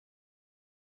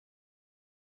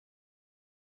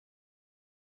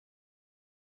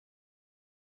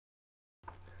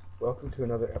Welcome to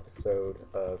another episode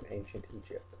of Ancient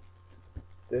Egypt.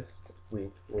 This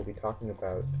week we'll be talking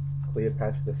about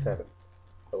Cleopatra VII,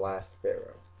 the last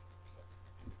pharaoh.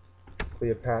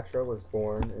 Cleopatra was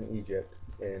born in Egypt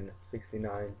in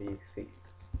 69 BC,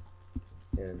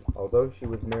 and although she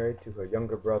was married to her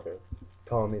younger brother,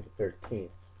 Ptolemy XIII,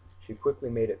 she quickly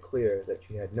made it clear that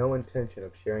she had no intention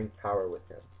of sharing power with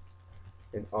him.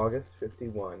 In August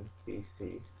 51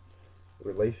 BC,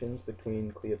 relations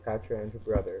between Cleopatra and her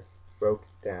brother broke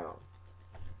down.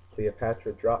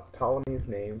 Cleopatra dropped Ptolemy's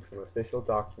name from official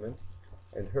documents,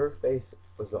 and her face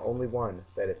was the only one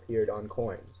that appeared on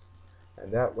coins,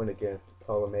 and that went against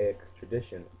Ptolemaic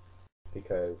tradition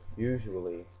because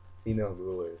usually female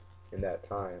rulers in that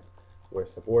time were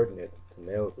subordinate to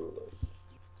male rulers.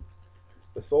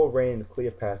 The sole reign of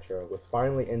Cleopatra was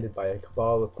finally ended by a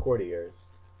cabal of courtiers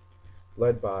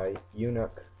led by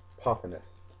eunuch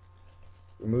Pothinus,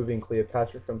 removing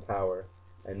Cleopatra from power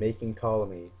and making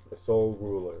Ptolemy the sole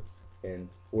ruler in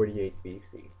 48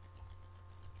 BC.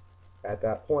 At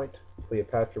that point,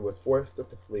 Cleopatra was forced to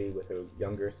flee with her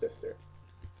younger sister.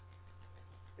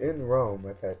 In Rome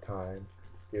at that time,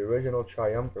 the original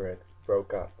triumvirate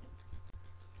broke up.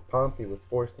 Pompey was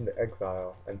forced into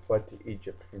exile and fled to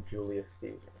Egypt from Julius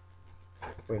Caesar.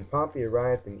 When Pompey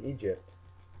arrived in Egypt,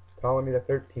 Ptolemy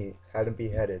XIII had him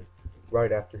beheaded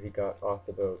right after he got off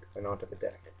the boat and onto the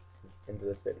deck into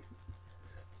the city.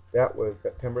 That was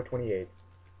September 28,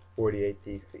 48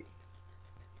 BC.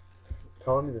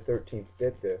 Ptolemy XIII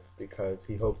did this because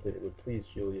he hoped that it would please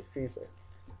Julius Caesar,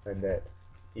 and that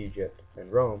Egypt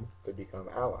and Rome could become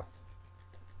allies.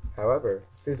 However,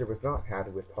 Caesar was not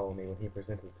happy with Ptolemy when he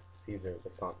presented Caesar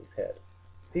with Pompey's head.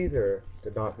 Caesar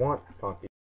did not want Pompey,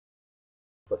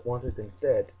 but wanted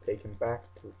instead to take him back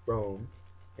to Rome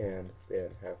and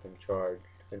then have him charged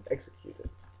and executed.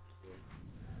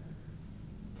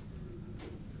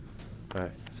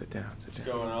 Alright, sit down. What's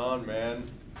going on, man?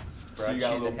 Brought you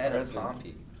the head of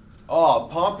Pompey. Oh,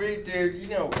 Pompey? Dude, you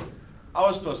know, I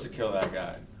was supposed to kill that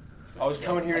guy. I was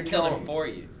coming here to kill him. I killed him for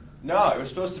you. No, it was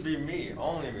supposed to be me.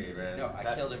 Only me, man. No,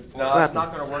 I killed him for you. No, you. it's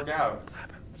not going to work out.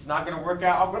 It's not going to work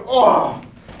out. I'm going to... Oh!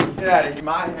 Get out of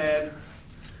my head.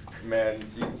 Man,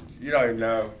 you don't even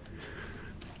know.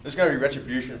 There's going to be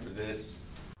retribution for this.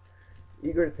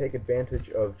 Eager to take advantage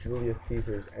of Julius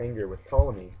Caesar's anger with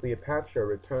Ptolemy, Cleopatra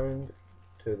returned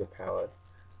to the palace,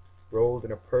 rolled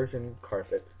in a Persian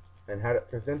carpet, and had it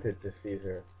presented to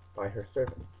Caesar by her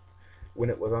servants. When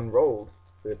it was unrolled,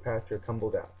 Cleopatra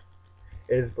tumbled out.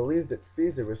 It is believed that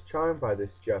Caesar was charmed by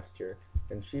this gesture,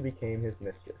 and she became his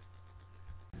mistress.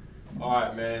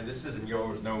 Alright, man, this isn't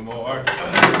yours no more.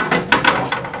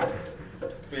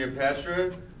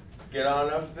 Cleopatra, get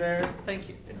on up there. Thank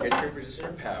you. And get your position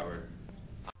of power.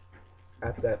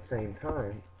 At that same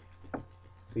time,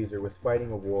 Caesar was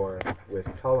fighting a war with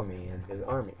Ptolemy and his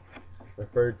army,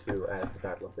 referred to as the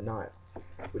Battle of the Nile,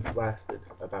 which lasted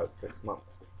about 6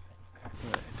 months.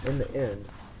 In the end,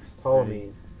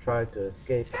 Ptolemy tried to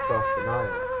escape across the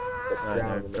Nile, but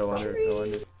drowned in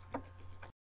the fight.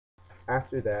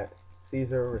 After that,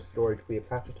 Caesar restored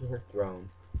Cleopatra to her throne,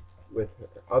 with her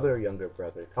other younger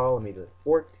brother, Ptolemy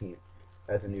XIV,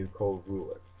 as a new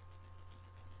co-ruler.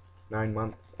 9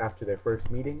 months after their first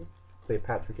meeting,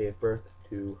 Cleopatra gave birth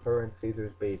to her and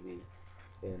Caesar's baby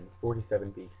in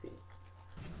 47 BC.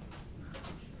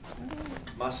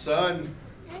 My son,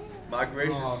 my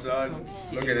gracious son,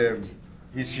 look at him.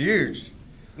 He's huge.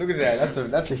 Look at that.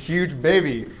 That's a huge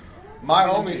baby. My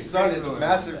only son is a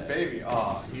massive baby.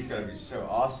 Oh, he's gonna be so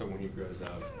awesome when he grows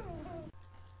up.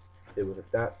 It was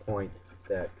at that point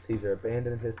that Caesar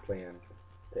abandoned his plan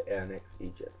to annex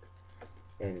Egypt,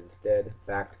 and instead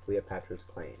backed Cleopatra's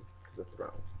claim to the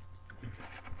throne.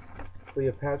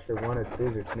 Cleopatra wanted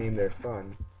Caesar to name their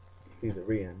son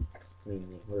Caesarion,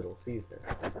 meaning Little Caesar,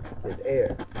 his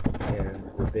heir,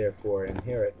 and would therefore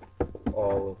inherit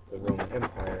all of the Roman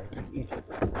Empire and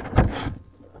Egypt.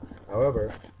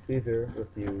 However, Caesar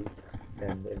refused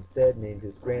and instead named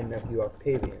his grandnephew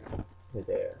Octavian his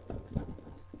heir.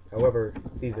 However,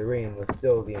 Caesarion was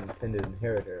still the intended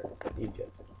inheritor of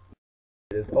Egypt.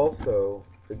 It is also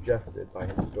suggested by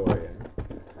historians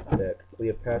that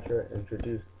Cleopatra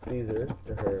introduced Caesar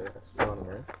to her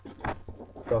astronomer,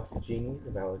 Sosigenes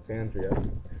of Alexandria,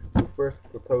 who first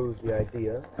proposed the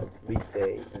idea of leap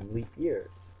day and leap years.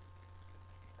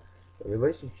 The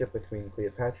relationship between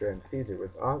Cleopatra and Caesar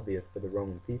was obvious for the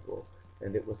Roman people,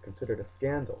 and it was considered a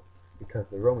scandal because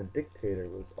the Roman dictator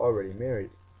was already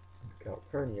married to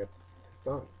Calpurnia, his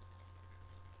son.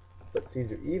 But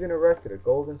Caesar even erected a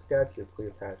golden statue of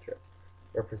Cleopatra,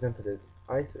 represented as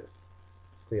Isis,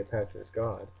 Cleopatra's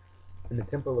god, in the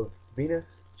temple of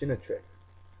Venus Genetrix,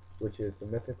 which is the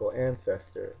mythical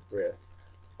ancestor race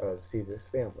of Caesar's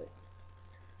family,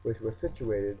 which was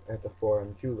situated at the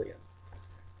Forum Julian.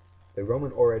 The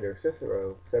Roman orator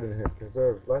Cicero said in his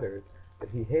preserved letters that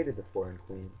he hated the foreign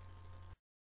queen.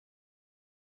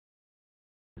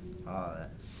 Oh,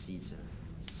 that's Caesar.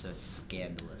 It's so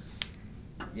scandalous.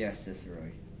 Yeah, Cicero.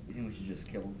 You think we should just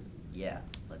kill him? Yeah,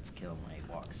 let's kill him when he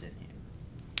walks in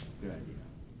here. Good idea.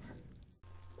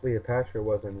 Cleopatra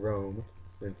was in Rome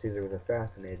when Caesar was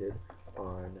assassinated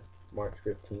on March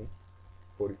 15th,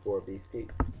 44 BC.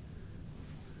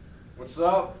 What's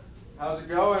up? How's it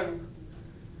going?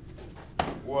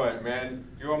 What, man?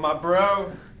 You are my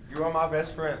bro? You are my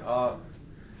best friend?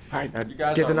 Alright, you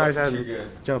guys get the aren't knives looking out too and good.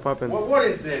 jump up and... What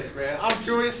is this, man? I'm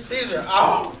Julius Caesar.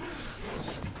 Oh!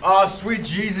 Oh, sweet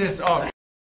Jesus. Oh.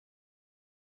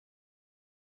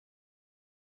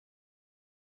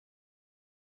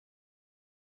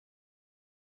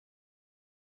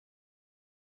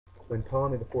 When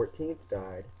Ptolemy XIV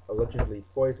died, allegedly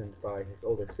poisoned by his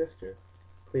older sister,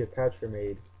 Cleopatra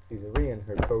made Caesarion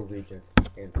her co-regent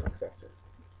and successor.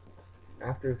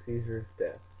 After Caesar's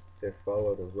death, there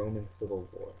followed a Roman civil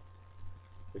war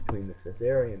between the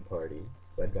Caesarian party,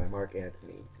 led by Mark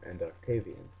Antony and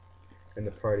Octavian, and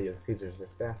the party of Caesar's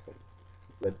assassins,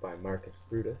 led by Marcus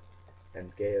Brutus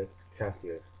and Gaius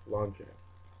Cassius Longinus.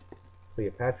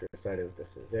 Cleopatra sided with the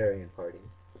Caesarian party,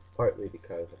 partly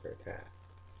because of her past.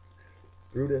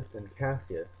 Brutus and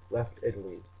Cassius left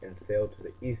Italy and sailed to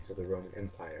the east of the Roman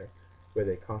Empire, where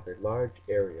they conquered large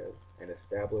areas and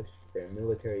established their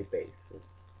military bases.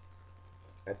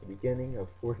 At the beginning of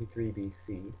 43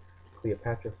 BC,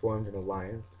 Cleopatra formed an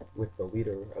alliance with the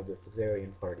leader of the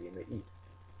Caesarian party in the east,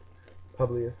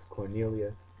 Publius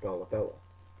Cornelius Dolabella,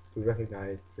 who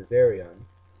recognized Caesarion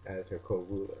as her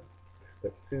co-ruler.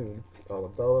 But soon,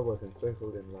 Dolabella was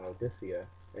encircled in Laodicea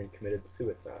and committed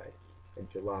suicide in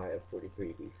July of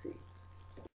 43 BC.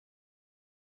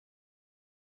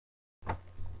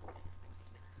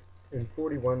 In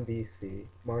 41 BC,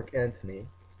 Mark Antony,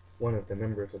 one of the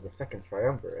members of the Second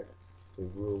Triumvirate, who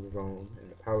ruled Rome in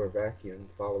the power vacuum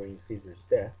following Caesar's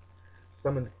death,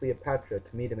 summoned Cleopatra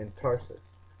to meet him in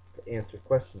Tarsus to answer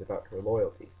questions about her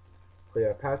loyalty.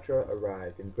 Cleopatra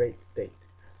arrived in great state,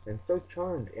 and so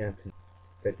charmed Antony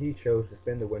that he chose to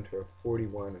spend the winter of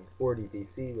 41 and 40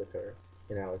 BC with her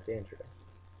in Alexandria.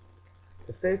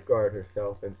 To safeguard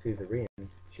herself and Caesarion,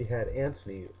 she had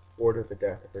Antony order the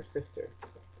death of her sister,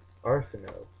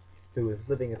 Arsinoe, who was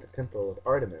living at the temple of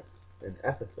Artemis in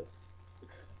Ephesus,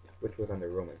 which was under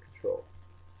Roman control.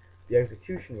 The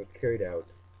execution was carried out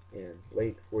in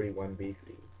late 41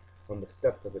 BC on the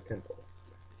steps of the temple,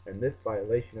 and this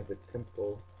violation of the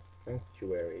temple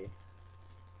sanctuary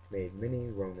made many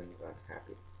Romans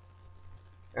unhappy.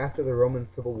 After the Roman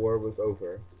Civil War was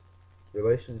over,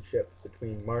 relationships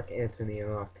between Mark Antony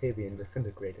and Octavian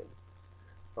disintegrated.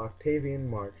 Octavian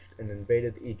marched and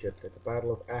invaded Egypt at the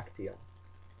Battle of Actium.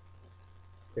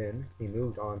 Then he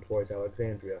moved on towards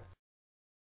Alexandria.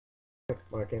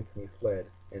 Mark Antony fled,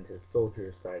 and his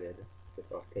soldiers sided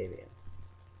with Octavian.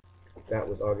 That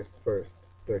was August 1st,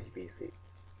 30 BC.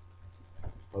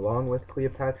 Along with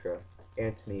Cleopatra,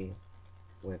 Antony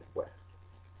went west.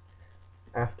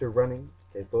 After running,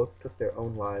 they both took their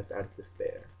own lives out of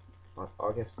despair. On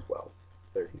August 12th,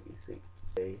 30 BC,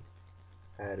 they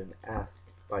had an asp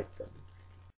bite them.